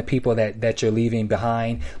hurting the people that you're leaving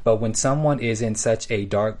behind. But when someone is in such a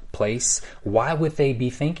dark place, why would they be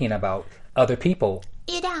thinking about other people?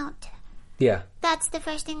 You don't. Yeah. That's the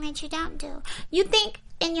first thing that you don't do. You think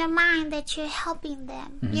in your mind that you're helping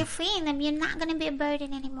them. You're freeing them. You're not going to be a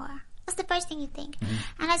burden anymore. That's the first thing you think.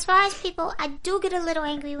 And as far as people, I do get a little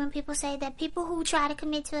angry when people say that people who try to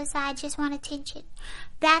commit suicide just want attention.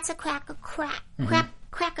 That's a crack of crap.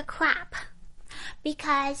 Crack of crap.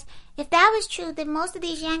 Because if that was true, then most of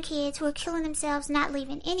these young kids who are killing themselves, not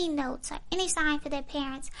leaving any notes or any sign for their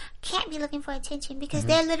parents, can't be looking for attention because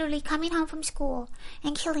they're literally coming home from school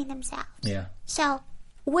and killing themselves. Yeah. So,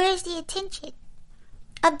 where's the attention?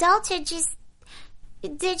 Adults are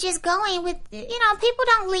they're just going with, you know, people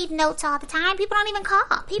don't leave notes all the time. People don't even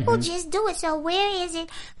call. People just do it. So where is it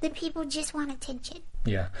that people just want attention?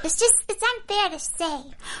 Yeah. It's unfair to say.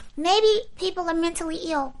 Maybe people are mentally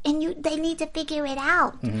ill and they need to figure it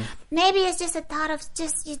out. Maybe it's just a thought of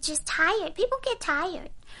you're just tired. People get tired.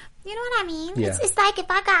 You know what I mean? Yeah. It's like if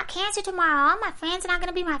I got cancer tomorrow, all my friends are not going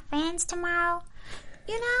to be my friends tomorrow.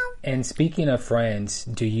 You know? And speaking of friends,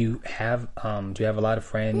 do you have a lot of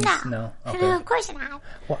friends? No. Okay. Of course not.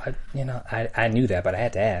 Well, I knew that, but I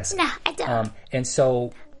had to ask. No, I don't. And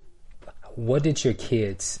so, what did your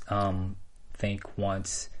kids think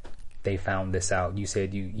once they found this out? You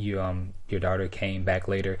said your daughter came back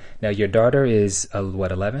later. Now your daughter is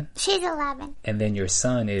 11? She's 11. And then your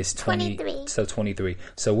son is 23. So 23.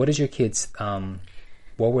 So what is your kids?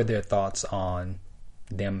 What were their thoughts on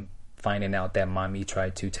them finding out that mommy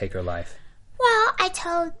tried to take her life? Well, I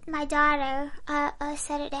told my daughter,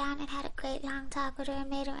 sat her down and had a great long talk with her and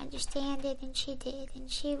made her understand it, and she did. And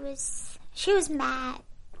she was mad.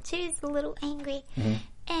 She was a little angry,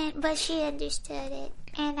 but she understood it.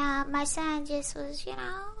 And my son just was, you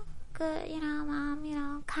know, good, you know, Mom, you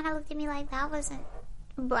know, kind of looked at me like that wasn't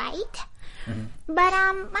right. But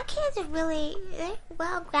my kids are they're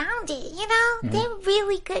well grounded, you know. They're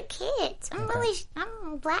really good kids.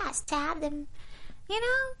 I'm blessed to have them. You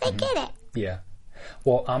know, they get it. Yeah.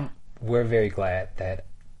 Well, we're very glad that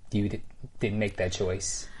you didn't make that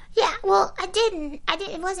choice. Yeah. Well, I didn't.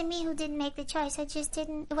 It wasn't me who didn't make the choice. I just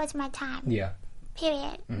didn't. It wasn't my time. Yeah.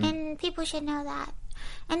 Period. And people should know that.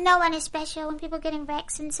 And no one is special. When people get in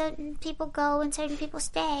wrecks and certain people go and certain people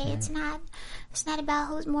stay, it's not about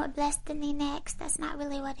who's more blessed than the next. That's not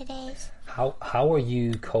really what it is. How are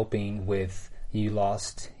you coping with you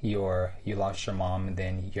lost your mom and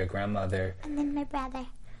then your grandmother and then my brother.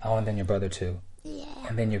 Oh, and then your brother too. Yeah.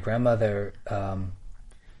 And then your grandmother,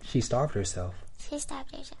 she starved herself. She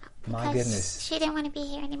starved herself. My goodness. She didn't want to be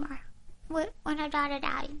here anymore when her daughter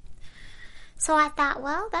died. So I thought,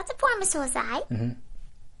 well, that's a form of suicide.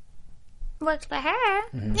 Worked for her.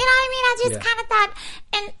 You know what I mean? I just kind of thought,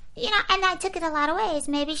 and you know, and I took it a lot of ways.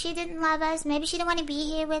 Maybe she didn't love us. Maybe she didn't want to be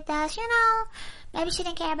here with us. You know, maybe she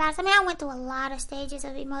didn't care about us. I mean, I went through a lot of stages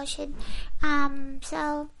of emotion.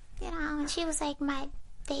 So you know, and she was like my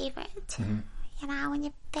favorite. You know, when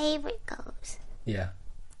your favorite goes. Yeah.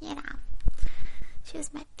 You know, she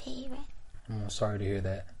was my favorite. I'm sorry to hear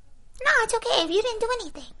that. No, it's okay if you didn't do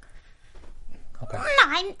anything. Okay. No,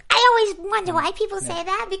 I always wonder why people say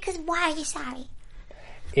that, because why are you sorry?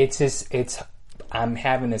 I'm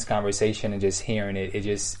having this conversation and just hearing it,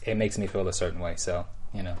 it makes me feel a certain way, so,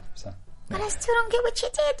 you know, so. Yeah. But I still don't get what you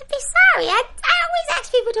did to be sorry. I always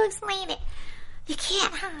ask people to explain it. You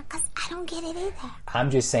can't, huh? Because I don't get it either. I'm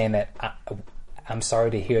just saying that I'm sorry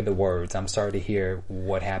to hear the words. I'm sorry to hear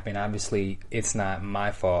what happened. Obviously, it's not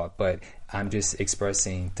my fault, but I'm just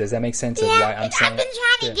expressing. Does that make sense? Yeah, of why I'm saying I've been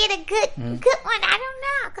trying to get a good one. I don't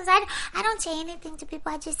know, because I don't say anything to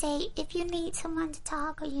people. I just say, if you need someone to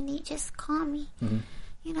talk or you need, just call me.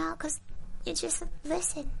 You know, because you just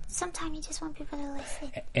listen. Sometimes you just want people to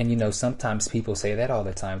listen. And you know, sometimes people say that all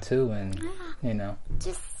the time too, and you know,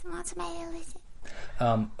 just want somebody to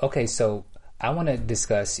listen. Okay, so I want to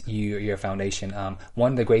discuss your foundation.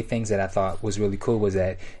 One of the great things that I thought was really cool was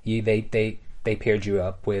that they paired you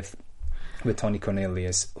up with Tony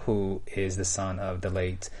Cornelius, who is the son of the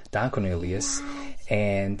late Don Cornelius,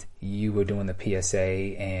 and you were doing the PSA,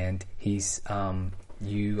 and he's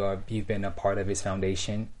you've been a part of his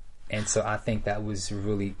foundation, And so I think that was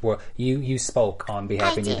really well. You spoke on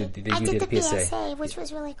behalf, and you did the PSA, which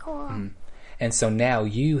was really cool. Mm-hmm. And so now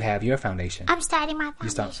you have your foundation. I'm starting my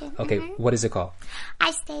foundation. Okay, what is it called?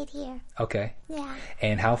 I Stayed Here. Okay. Yeah.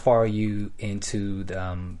 And how far are you into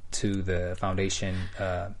the foundation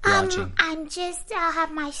launching? I'll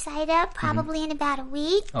have my site up probably in about a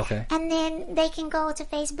week. Okay. And then they can go to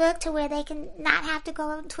Facebook to where they can not have to go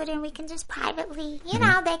on Twitter, and we can just privately,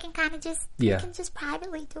 they can kind of just, we can just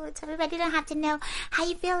privately do it. So everybody don't have to know how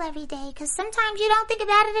you feel every day, because sometimes you don't think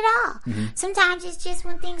about it at all. Sometimes it's just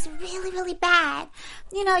when things are really, really bad.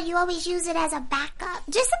 You always use it as a backup.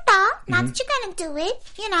 Just a thought. Not that you're going to do it,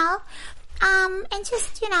 and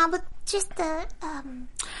but just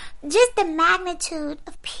the magnitude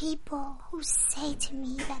of people who say to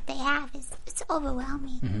me that they have it's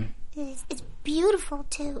overwhelming. It's beautiful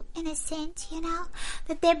too, in a sense,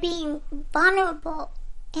 that they're being vulnerable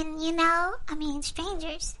and,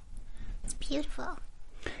 strangers. It's beautiful.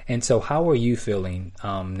 And so how are you feeling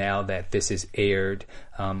now that this is aired?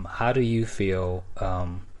 How do you feel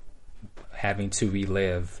having to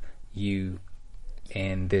relive you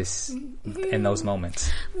in those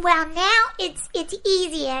moments? Well, now it's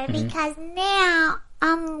easier because now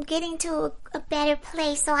I'm getting to a better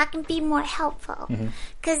place, so I can be more helpful.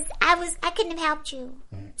 Because I couldn't have helped you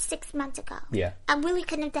 6 months ago. Yeah, I really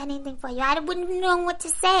couldn't have done anything for you. I wouldn't have known what to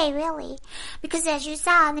say, really, because as you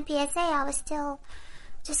saw in the PSA, I was still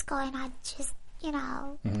just going on,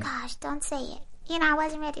 gosh, don't say it. I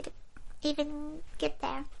wasn't ready to even get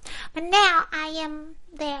there. But now I am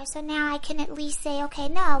there, so now I can at least say, okay,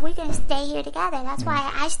 no, we're going to stay here together. That's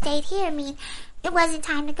why I stayed here. I mean, it wasn't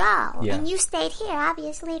time to go. Yeah. And you stayed here,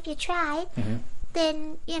 obviously. If you tried,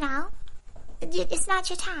 then, it's not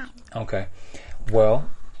your time. Okay. Well,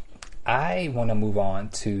 I want to move on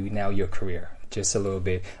to now your career, just a little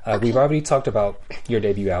bit. We've already talked about your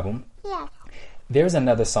debut album. Yeah. There's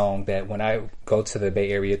another song that when I go to the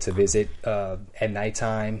Bay Area to visit at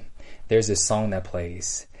nighttime, there's this song that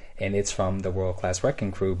plays, and it's from the World Class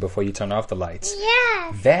Wrecking Crew, Before You Turn Off the Lights.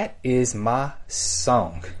 Yes. That is my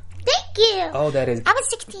song. Thank you. Oh, that is. I was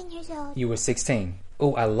 16 years old. You were 16.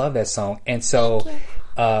 Oh, I love that song. And so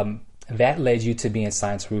that led you to being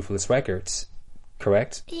signed to Ruthless Records,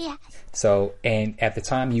 correct? Yes. So, and at the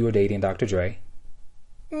time you were dating Dr. Dre.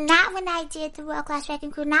 Not when I did the World Class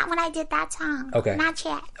Wrecking Crew. Not when I did that song. Okay. Not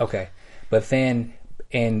yet. Okay. But then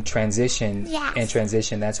in transition,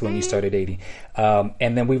 that's when you started dating.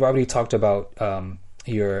 And then we've already talked about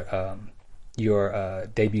your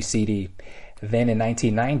debut CD. Then in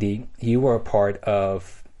 1990, you were a part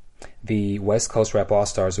of the West Coast Rap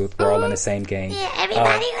All-Stars with We're All in the Same Gang. Yeah,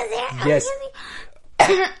 everybody was there. Yes.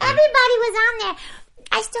 Everybody was on there.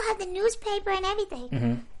 I still had the newspaper and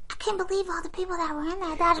everything. I can't believe all the people that were in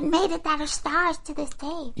there that made it, that are stars to this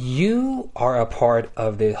day. You are a part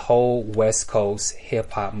of the whole West Coast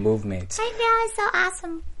hip hop movement. I know, it's so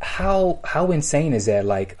awesome. How insane is that?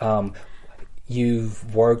 Like,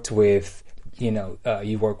 you've worked with,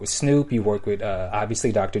 you work with Snoop, you work with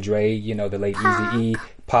obviously Dr. Dre, the late Eazy-E,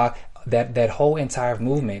 Pac. That whole entire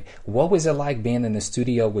movement. What was it like being in the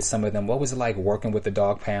studio with some of them? What was it like working with the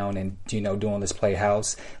Dog Pound and doing this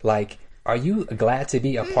Playhouse? Like, are you glad to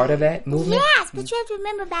be a part of that movement? Yes, but you have to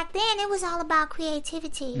remember back then it was all about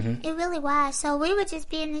creativity. It really was. So we would just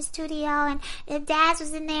be in the studio, and if Daz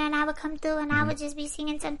was in there and I would come through and I would just be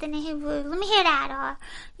singing something and he would, let me hear that, or,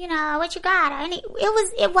 what you got? Or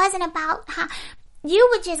it wasn't about how... You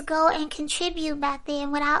would just go and contribute back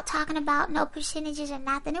then without talking about no percentages or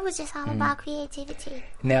nothing. It was just all about creativity.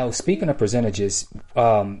 Now, speaking of percentages,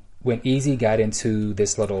 when Eazy got into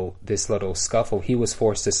this little scuffle, he was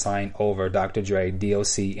forced to sign over Dr. Dre,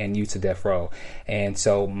 DOC, and you to Death Row. And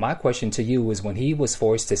so my question to you was, when he was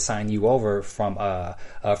forced to sign you over from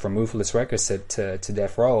Ruthless Records to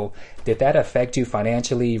Death Row, did that affect you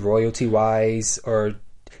financially, royalty wise, or?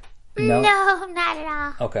 No, not at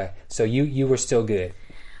all. Okay, so you were still good.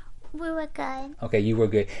 We were good. Okay, you were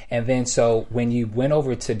good. And then so when you went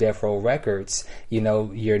over to Death Row Records,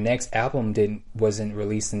 your next album wasn't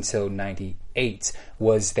released until 98.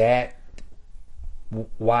 Was that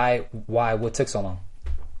why what took so long?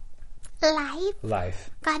 Life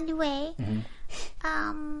got in the way.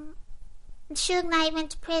 Suge Knight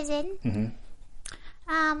went to prison.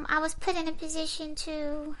 I was put in a position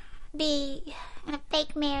to be in a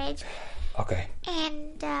fake marriage. Okay.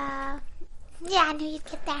 And I knew you'd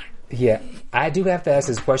get there. Yeah, I do have to ask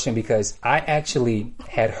this question because I actually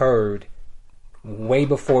had heard way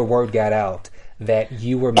before word got out that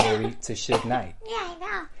you were married to Suge Knight. Yeah, I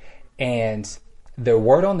know. And the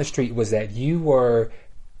word on the street was that you were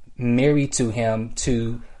married to him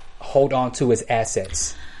to hold on to his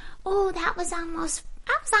assets. Oh, I was almost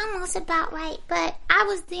about right, but I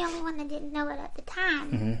was the only one that didn't know it at the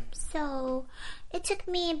time. So it took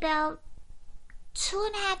me about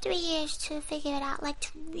 2.5, 3 years to figure it out, like to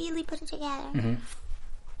really put it together.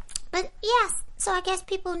 But yes, so I guess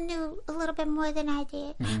people knew a little bit more than I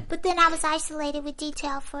did. But then I was isolated with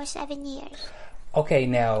Detail for 7 years. Okay,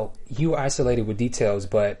 now you were isolated with Details,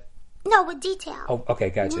 but No, with Detail. oh, okay,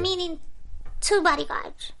 gotcha. Meaning 2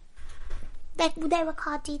 bodyguards. They were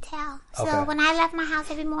called Detail. So Okay. when I left my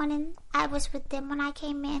house every morning, I was with them. When I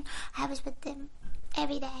came in, I was with them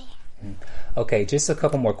every day. Okay, just a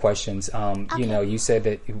couple more questions. You know, you said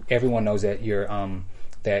that everyone knows that you're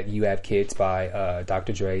that you have kids by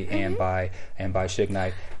Dr. Dre and by Suge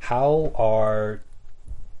Knight. How are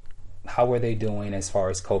they doing as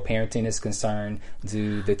far as co-parenting is concerned?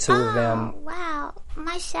 Do the two of them? Wow,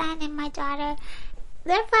 my son and my daughter,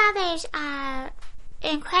 their fathers are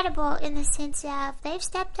incredible in the sense of they've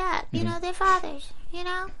stepped up. You know, they're fathers. You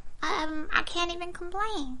know, I can't even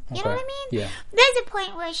complain. You know what I mean? Yeah. There's a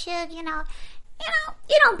point where Suge, you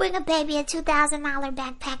don't bring a baby a $2,000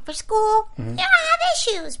 backpack for school. You don't have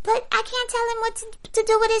issues, but I can't tell him what to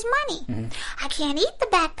do with his money. I can't eat the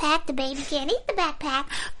backpack. The baby can't eat the backpack,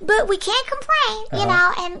 but we can't complain, you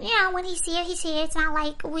know. And when he's here, he's here. It's not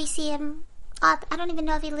like we see him. I don't even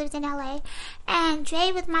know if he lives in LA. And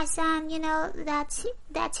Dre with my son, you know, that's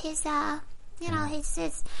his.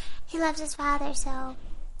 He loves his father, so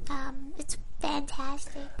it's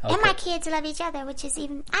fantastic. Okay. And my kids love each other, which is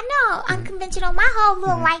even, I know, unconventional. My whole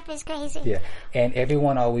little life is crazy. Yeah, and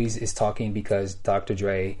everyone always is talking because Dr.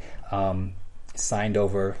 Dre signed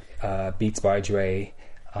over Beats by Dre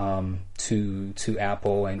to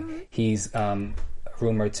Apple, and he's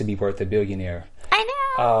rumored to be worth $1 billion. I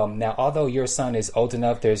know. Now, although your son is old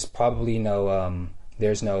enough, there's probably no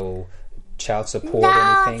child support No,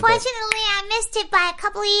 or anything. fortunately, I missed it by a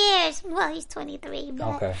couple of years. Well, he's 23,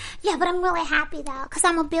 but Okay. yeah, but I'm really happy though, because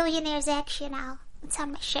I'm a billionaire's ex, you know. It's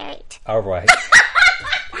on my shirt. All right.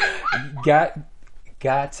 Got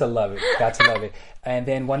to love it. Got to love it. And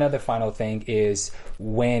then one other final thing is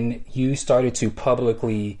when you started to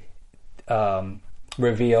publicly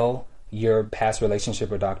reveal your past relationship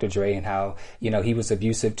with Dr. Dre and how, you know, he was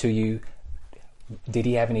abusive to you, did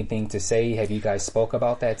he have anything to say? Have you guys spoke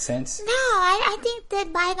about that since? No, I think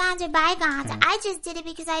that bygones are bygones. I just did it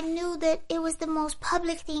because I knew that it was the most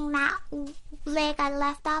public thing that leg I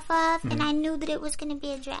left off of, and I knew that it was going to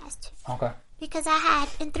be addressed. Okay. Because I had,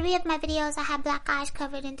 in 3 of my videos, I had black eyes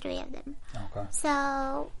covered in 3 of them. Okay.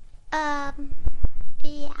 So, yeah,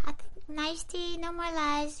 I think Nice Tea, No More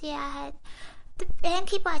Lies, yeah, I had, and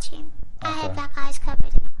Keep Watching. I had black eyes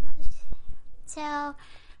covered in all those. So,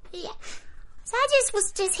 yeah. So I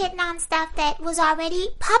was just hitting on stuff that was already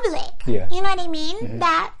public. Yeah. You know what I mean?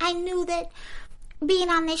 That I knew that being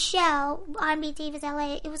on this show, R&B Divas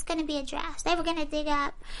LA, it was going to be addressed. They were going to dig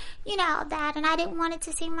up, you know, that. And I didn't want it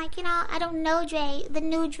to seem like, you know, I don't know Dre, the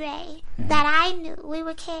new Dre, that I knew. We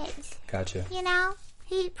were kids. Gotcha. You know?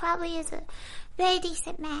 He probably is a very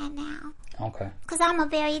decent man now. Okay. Because I'm a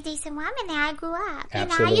very decent woman now. I grew up. Absolutely.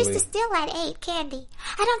 You know, I used to steal at 8 candy.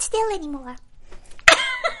 I don't steal anymore.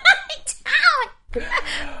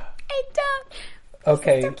 I don't.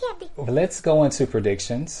 Okay. Still candy. Let's go into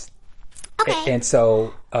predictions. Okay. And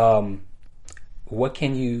so, what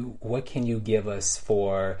can you give us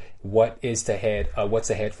for what's ahead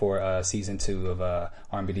for season 2 of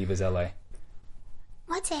R&B Divas LA?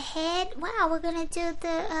 What's ahead? Wow, we're gonna do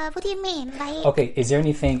the. What do you mean? Like, Okay, is there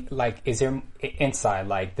anything is there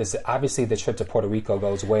inside this? Obviously, the trip to Puerto Rico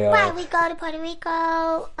goes well. right, we go to Puerto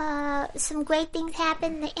Rico. Some great things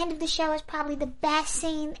happen. The end of the show is probably the best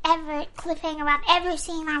scene ever, cliffhanger I've ever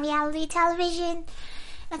seen on reality television.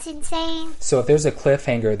 That's insane. So if there's a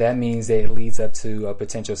cliffhanger, that means that it leads up to a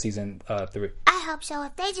potential season 3. I hope so.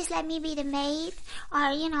 If they just let me be the maid,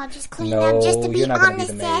 or just clean No, up, just to be you're not on gonna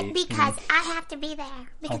the be the set, maid. because I have to be there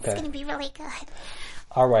because Okay. it's gonna be really good.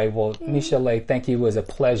 All right. Well, Michelle, thank you. It was a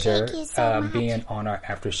pleasure Thank you so much. being on our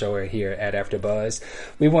after show here at AfterBuzz.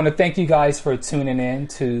 We want to thank you guys for tuning in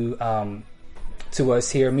to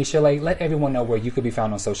us here. Michelle, let everyone know where you could be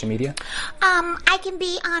found on social media. I can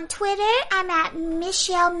be on Twitter. I'm at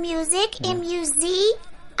Michelle Music, MUZIC.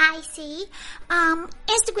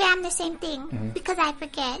 Instagram, the same thing, because I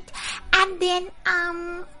forget. And then,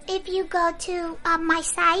 if you go to my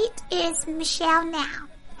site, is Michelle Now.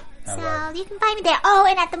 So right. you can find me there. Oh,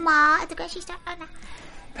 and at the mall, at the grocery store. Oh, no.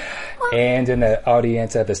 Well, And in the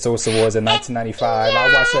audience at the Source Awards in 1995.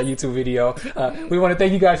 I watched that YouTube video. We want to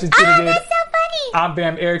thank you guys for tuning in. that's so funny. I'm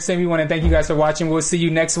Bam Erickson. We want to thank you guys for watching. We'll see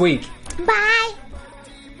you next week. Bye.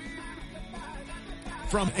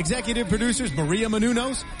 From executive producers Maria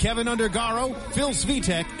Menounos, Kevin Undergaro, Phil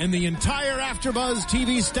Svitek, and the entire AfterBuzz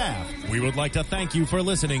TV staff, we would like to thank you for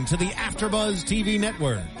listening to the AfterBuzz TV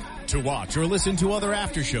network. To watch or listen to other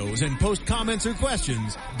after shows and post comments or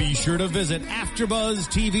questions, be sure to visit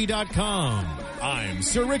AfterBuzzTV.com. I'm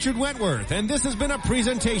Sir Richard Wentworth, and this has been a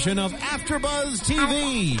presentation of AfterBuzz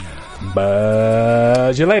TV.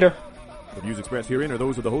 Buzz you later. The views expressed herein are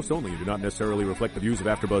those of the hosts only and do not necessarily reflect the views of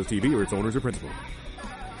AfterBuzz TV or its owners or principals.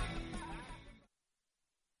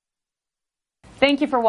 Thank you for watching.